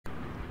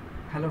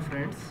Hello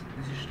friends,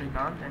 this is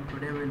Shrikant and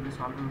today we will be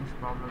solving this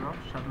problem of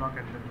Sherlock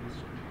and the Beast.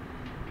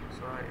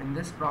 So in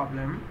this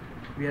problem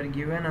we are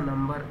given a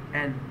number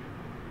n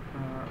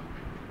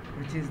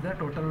which is the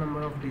total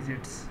number of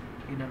digits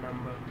in a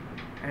number,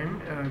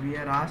 and we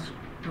are asked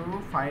to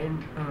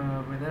find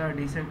whether a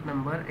decent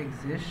number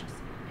exists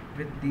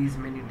with these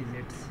many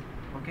digits.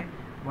 Okay,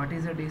 what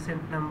is a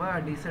decent number?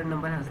 A decent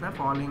number has the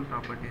following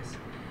properties.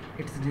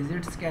 Its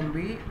digits can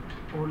be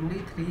only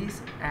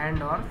 3's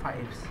and or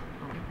 5's.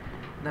 Okay.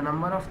 The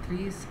number of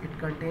 3's it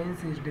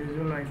contains is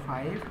divisible by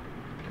 5,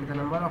 and the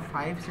number of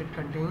 5's it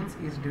contains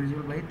is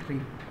divisible by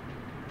 3.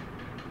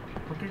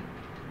 Okay.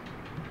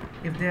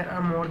 If there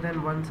are more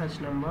than one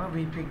such number,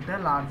 we pick the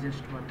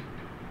largest one.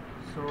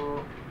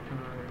 So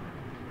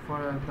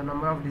for the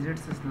number of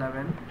digits is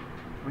 11,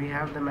 we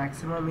have the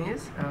maximum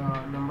is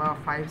number of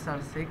 5's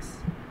are 6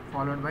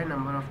 followed by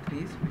number of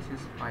 3's which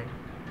is 5.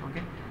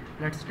 Okay,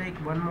 let's take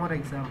one more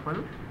example.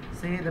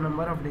 Say the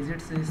number of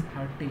digits is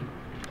 30.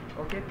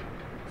 Okay,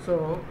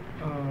 so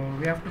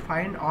we have to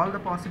find all the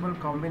possible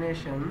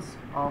combinations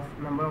of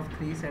number of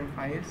 3's and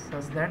 5's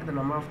such that the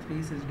number of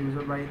 3's is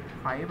divisible by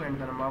 5 and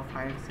the number of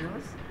 5's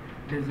is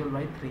divisible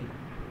by 3.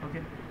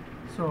 Okay,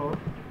 so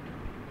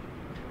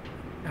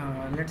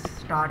let's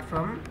start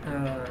from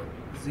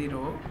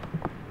 0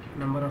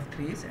 number of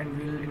 3's and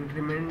we'll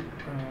increment,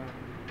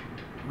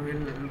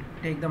 we'll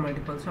take the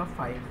multiples of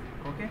 5.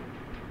 Okay,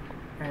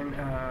 and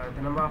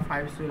the number of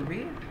 5's will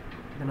be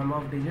the number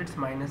of digits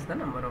minus the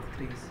number of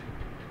 3's.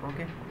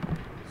 Okay,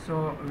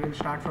 so we'll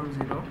start from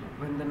 0.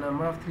 When the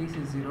number of 3's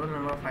is 0, the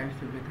number of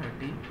 5's will be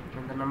 30.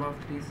 When the number of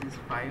 3's is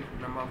 5,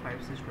 number of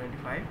 5's is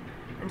 25,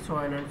 and so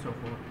on and so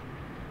forth.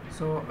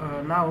 So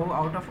now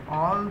out of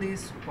all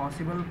these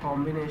possible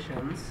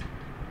combinations,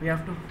 we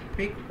have to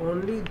pick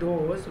only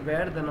those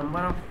where the number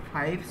of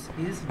 5's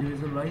is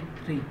divisible by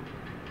 3.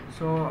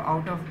 So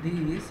out of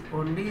these,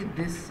 only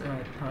this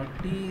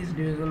 30 is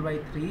divisible by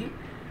 3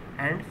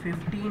 and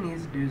 15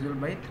 is divisible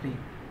by 3.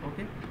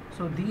 Okay,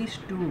 so these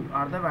two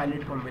are the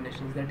valid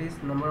combinations, that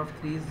is number of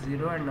 3 is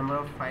 0 and number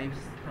of 5 is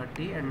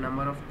 30 and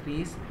number of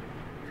 3 is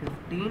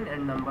 15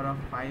 and number of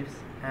 5's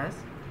as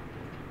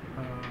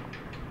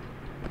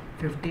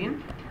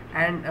 15,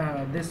 and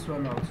this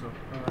one also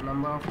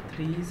number of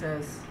 3's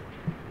as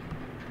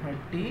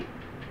 30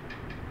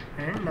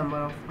 and number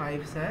of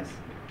 5's as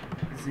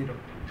 0.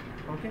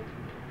 Okay,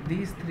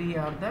 these three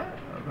are the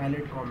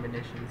valid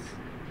combinations.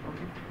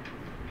 Okay,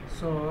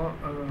 so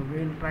we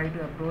will try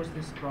to approach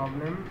this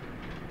problem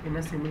in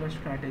a similar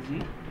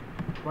strategy.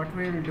 What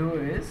we will do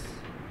is,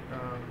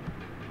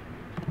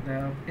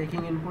 the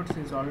taking inputs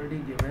is already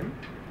given.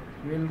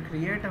 We will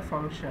create a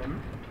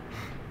function.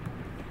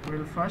 We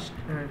will first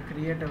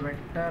create a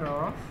vector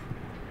of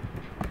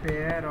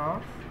pair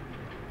of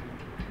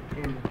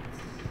ints.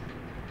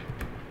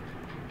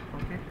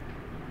 Okay,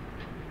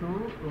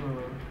 to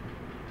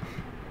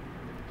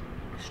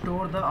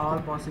store the all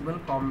possible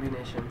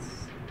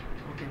combinations.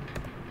 Okay,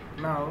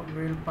 now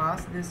we will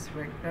pass this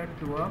vector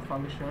to a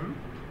function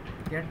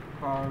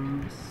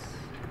getCombs,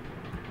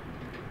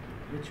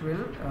 which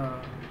will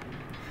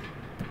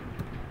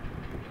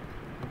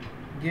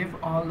give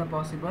all the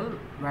possible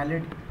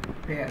valid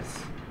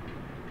pairs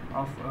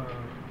of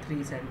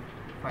 3's and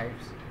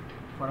 5's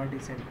for a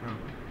decent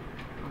number.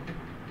 Okay,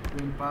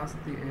 we will pass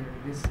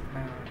this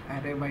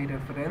array by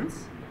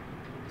reference,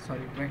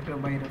 sorry, vector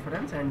by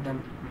reference, and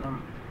then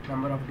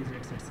number of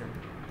digits itself.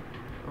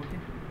 Okay,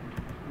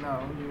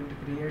 now we will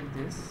create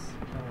this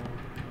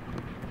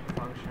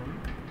function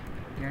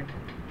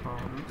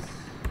getCombs,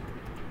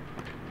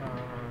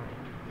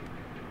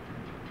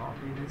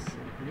 copy this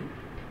simply,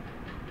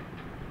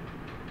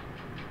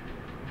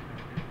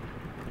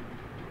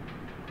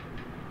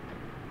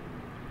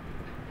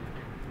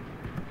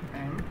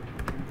 and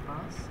we'll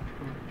pass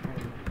to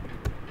n.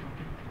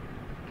 Okay,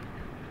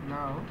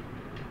 now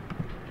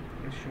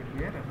this should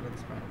be a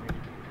reference parameter,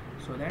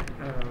 so that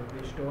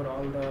we store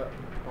all the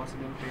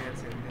possible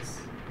pairs in this.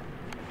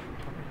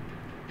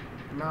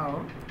 Okay.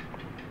 Now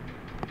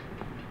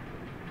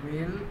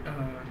we'll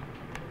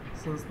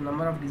since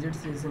number of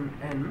digits is in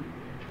n,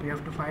 we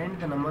have to find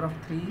the number of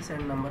 3's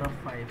and number of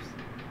 5's.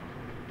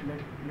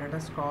 Let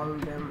us call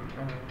them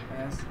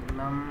as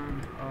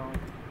num of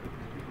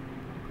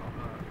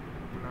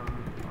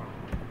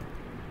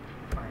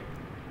 5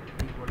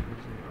 equal to 0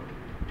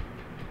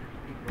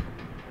 equal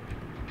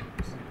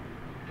to 0.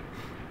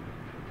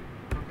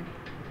 Okay,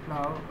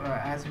 now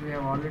as we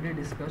have already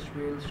discussed,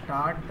 we will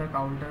start the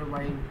counter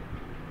by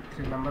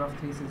number of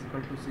 3's is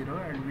equal to 0,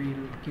 and we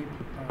will keep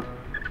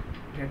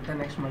get the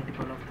next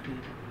multiple of 3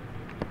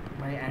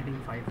 by adding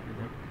 5 to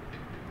them.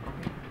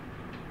 Okay,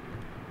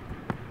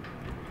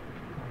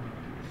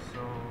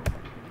 so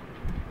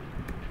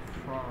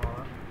for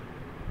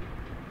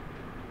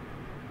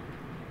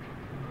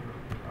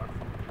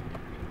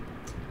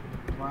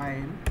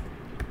while,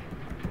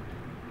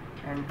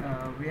 and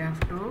we have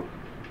to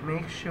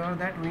make sure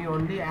that we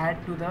only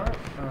add to the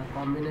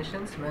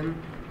combinations when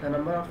the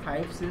number of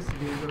 5's is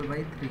divisible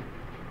by 3.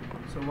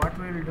 So what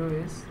we will do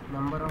is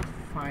number of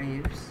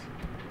 5's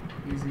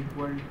is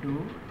equal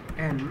to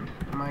n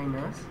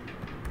minus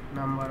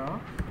number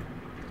of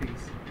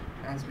 3's,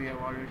 as we have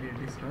already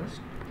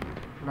discussed.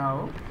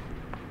 Now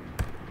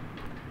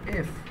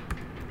if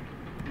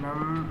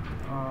num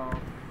of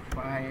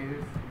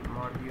 5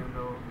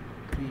 modulo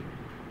 3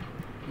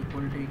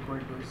 equal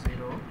to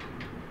 0,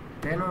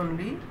 then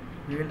only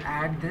we will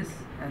add this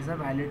as a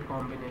valid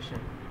combination.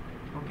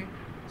 Okay,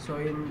 so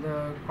in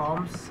the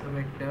comps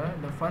vector,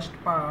 the first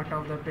part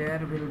of the pair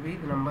will be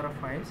the number of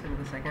 5's and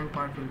the second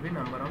part will be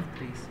number of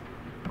 3's.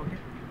 Okay,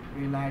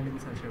 we will add in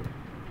such a way.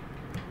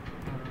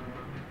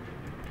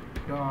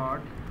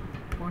 Dot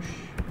push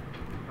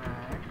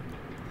back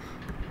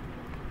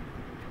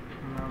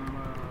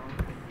number of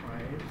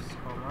 5's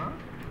comma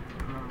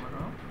number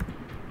of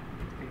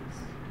 3's.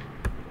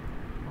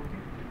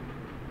 Okay,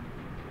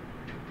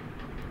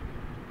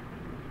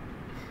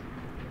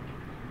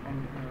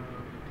 and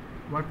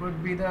what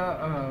would be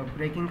the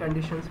breaking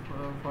conditions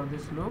for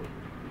this loop?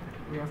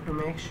 We have to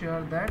make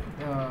sure that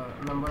the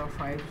number of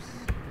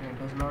 5's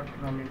does not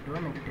run into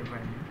a negative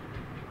value.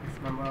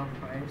 If number of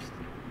 5's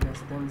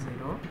less than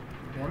 0,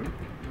 then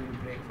we will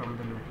break from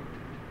the loop.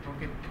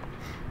 Okay,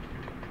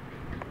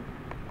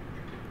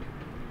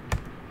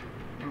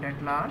 and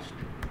at last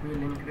we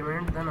will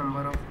increment the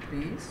number of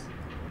 3's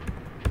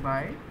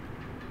by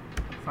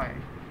 5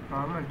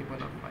 or multiple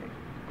of 5.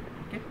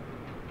 Okay,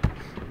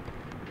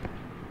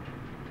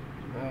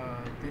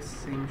 this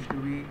seems to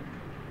be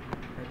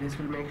this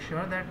will make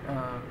sure that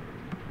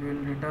we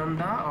will return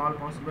the all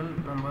possible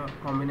number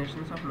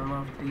combinations of number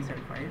of 3's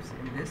and 5's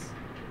in this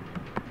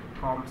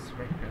comps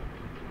vector.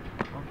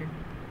 Okay,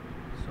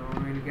 so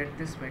we will get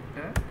this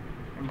vector,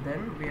 and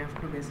then we have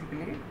to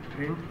basically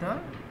print the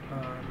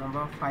number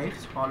of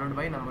 5's followed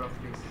by number of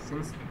 3's,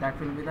 since that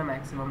will be the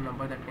maximum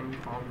number that can be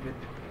found with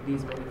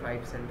these many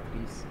 5's and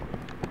 3's.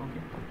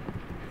 Okay,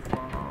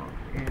 for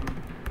in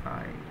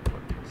I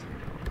equal to 0,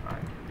 I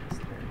is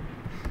then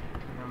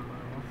number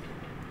of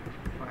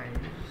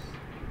 5's,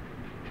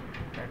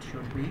 that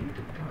should be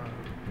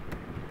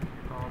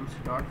comps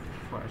dot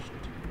first.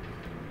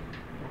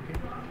 Okay,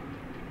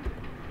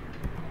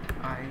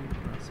 I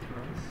plus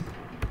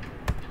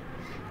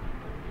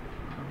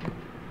okay,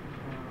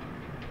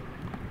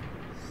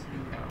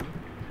 cout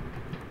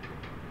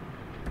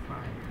 5,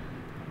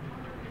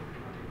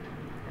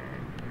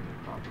 and we'll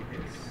copy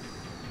this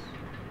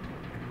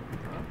into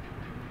the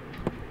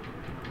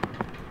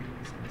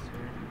 3's as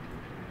well.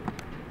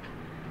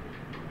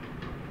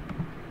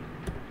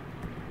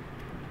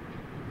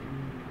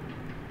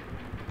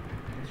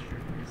 This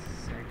should be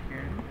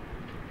second.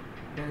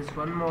 There is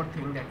one more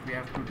thing that we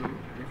have to do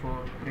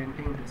before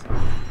printing this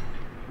out.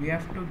 We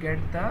have to get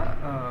the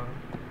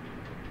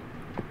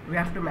we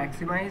have to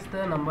maximize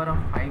the number of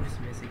 5's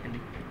basically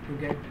to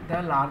get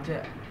the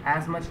larger,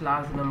 as much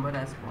large number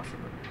as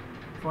possible.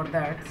 For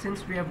that,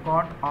 since we have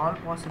got all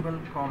possible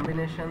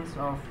combinations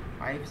of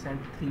 5's and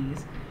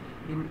 3's,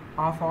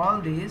 of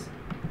all these,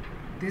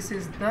 this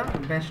is the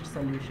best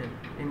solution,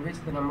 in which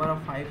the number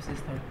of 5's is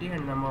 30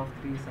 and number of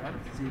 3's are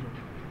 0.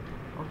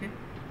 Okay,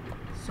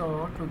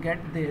 so to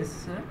get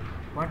this,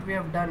 what we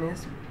have done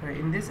is,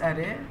 in this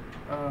array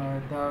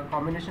the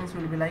combinations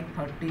will be like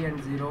 30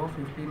 and 0,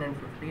 15 and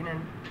 15,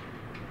 and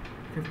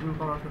 15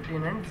 comma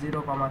 15 and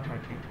 0 comma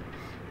 30.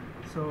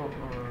 So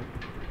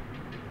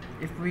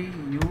if we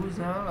use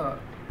a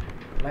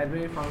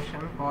library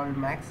function called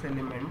max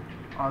element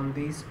on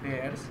these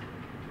pairs,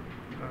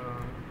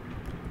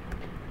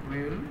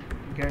 we will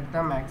get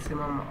the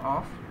maximum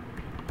of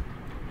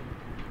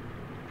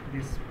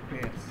these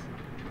pairs.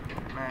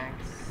 Max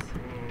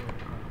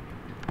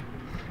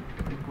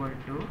equal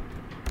to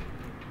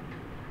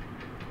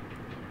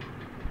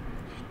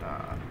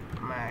star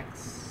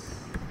max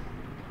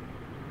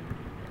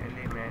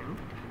element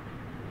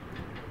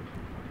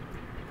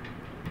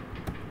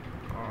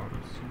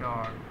comps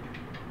dot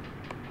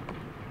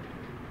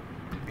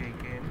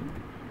begin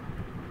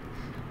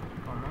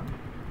comma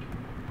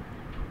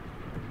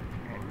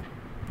end.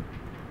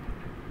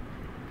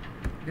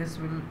 This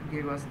will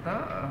give us the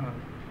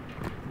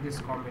this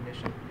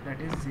combination,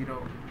 that is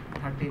 0,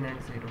 13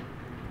 and 0.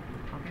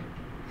 Okay,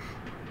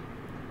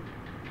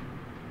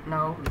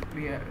 now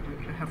we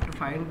have to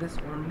find this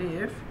only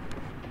if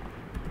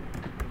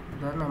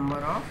the number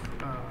of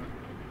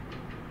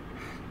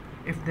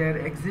if there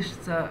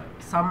exists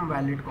some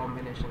valid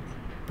combinations.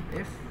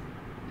 If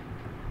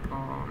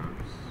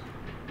comps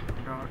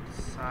dot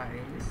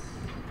size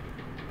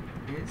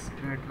is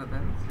greater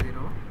than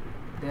 0,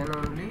 then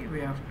only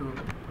we have to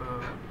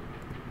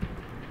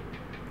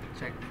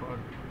check for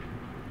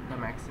the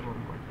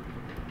maximum one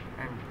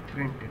and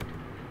print it.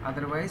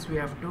 Otherwise we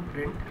have to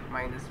print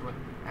 -1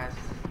 as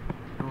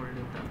told in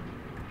the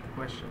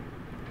question.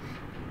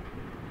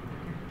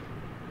 Okay.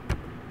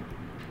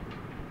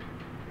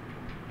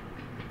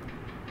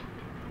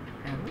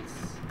 Else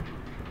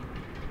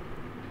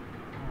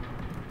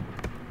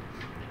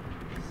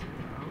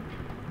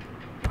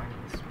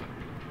 -1,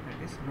 that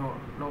is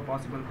no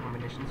possible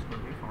combinations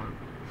will be found.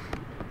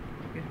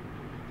 Okay,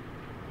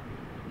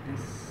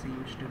 this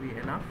seems to be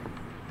enough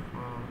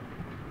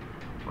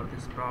for for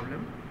this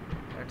problem.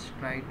 Let's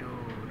try to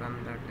run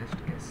the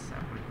test case,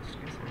 sample test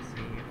case, and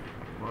see if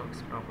it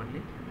works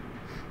properly.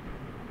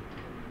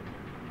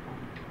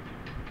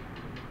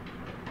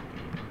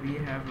 We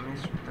have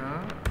missed the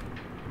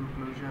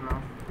inclusion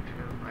of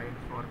error byte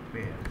for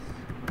pairs,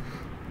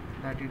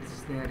 that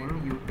is there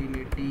in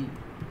utility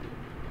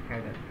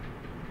header.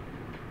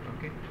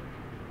 Okay,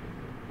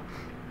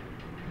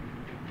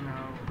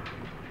 now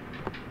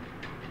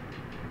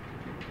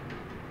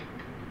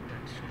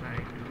let's try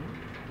to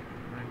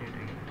run it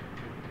again.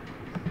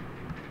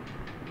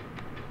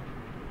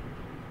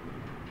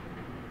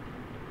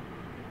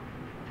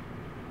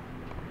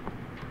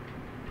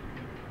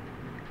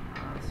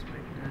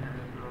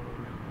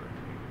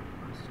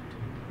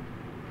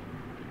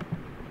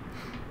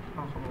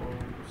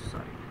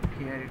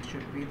 Here it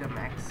should be the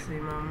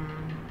maximum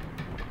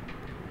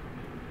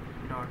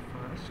dot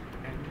first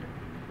and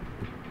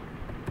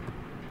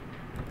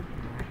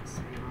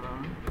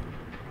maximum.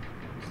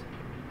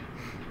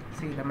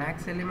 See, the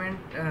max element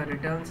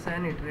returns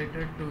an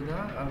iterator to the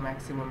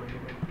maximum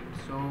element.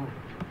 So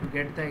to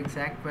get the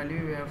exact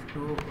value, we have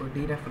to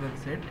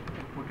dereference it,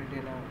 put it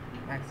in a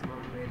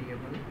maximum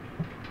variable.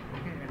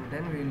 Okay, and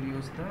then we'll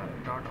use the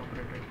dot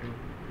operator to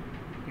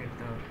get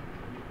the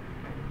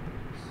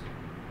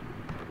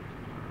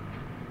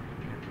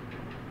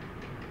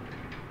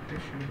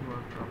this should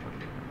work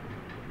properly.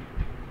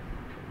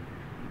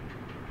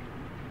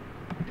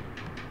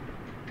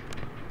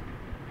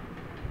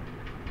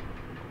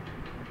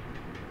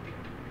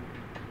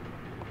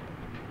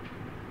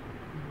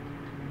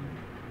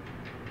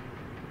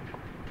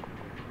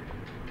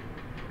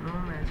 No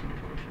matching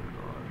function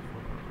call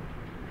for.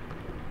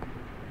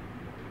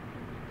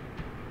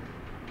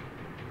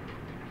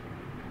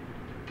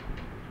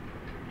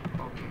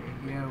 Okay,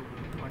 here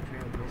what we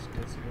have missed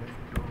is we have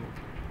to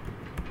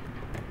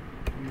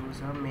use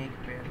a make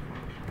pair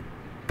function.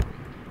 Okay.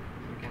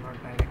 We cannot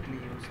directly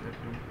use the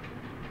two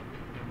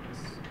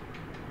numbers.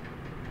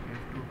 We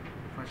have to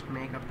first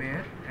make a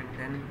pair and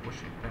then push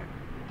it back.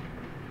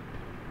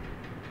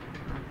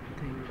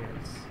 Nothing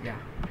else. Yeah.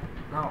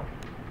 Now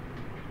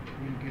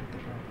we'll get the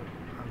proper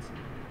answer.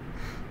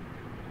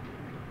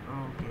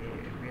 Okay,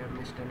 we have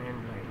missed an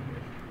end line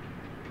here.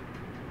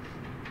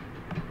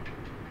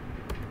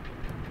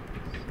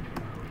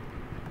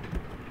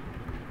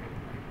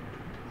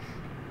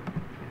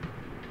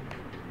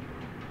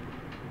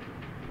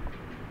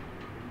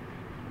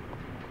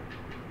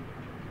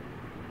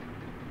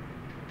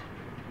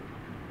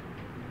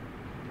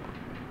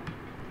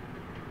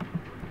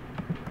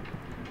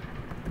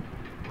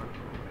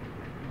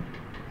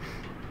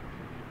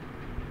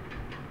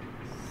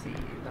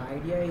 The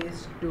idea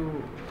is to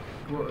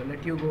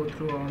let you go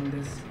through all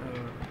these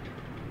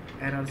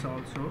errors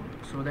also,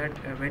 so that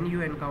when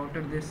you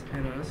encounter these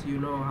errors, you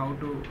know how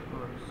to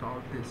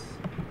solve this.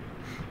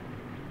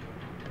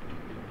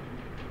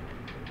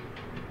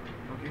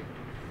 Okay,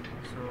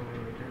 so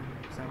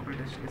the sample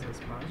test case has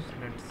passed.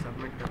 Let's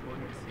submit the code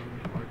and see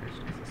if all test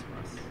cases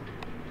pass.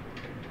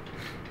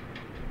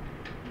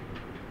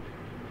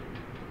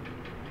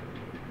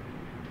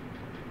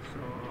 So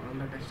all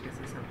the test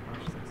cases have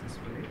passed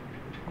successfully.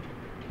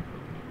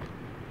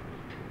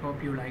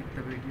 Hope you liked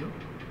the video.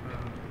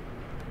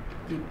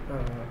 Keep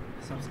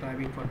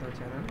subscribing for the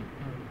channel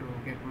to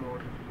get more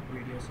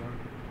videos on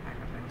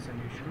HackerRank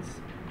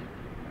solutions.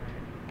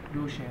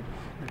 Do share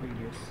the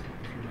videos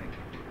if you like.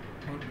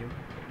 Thank you.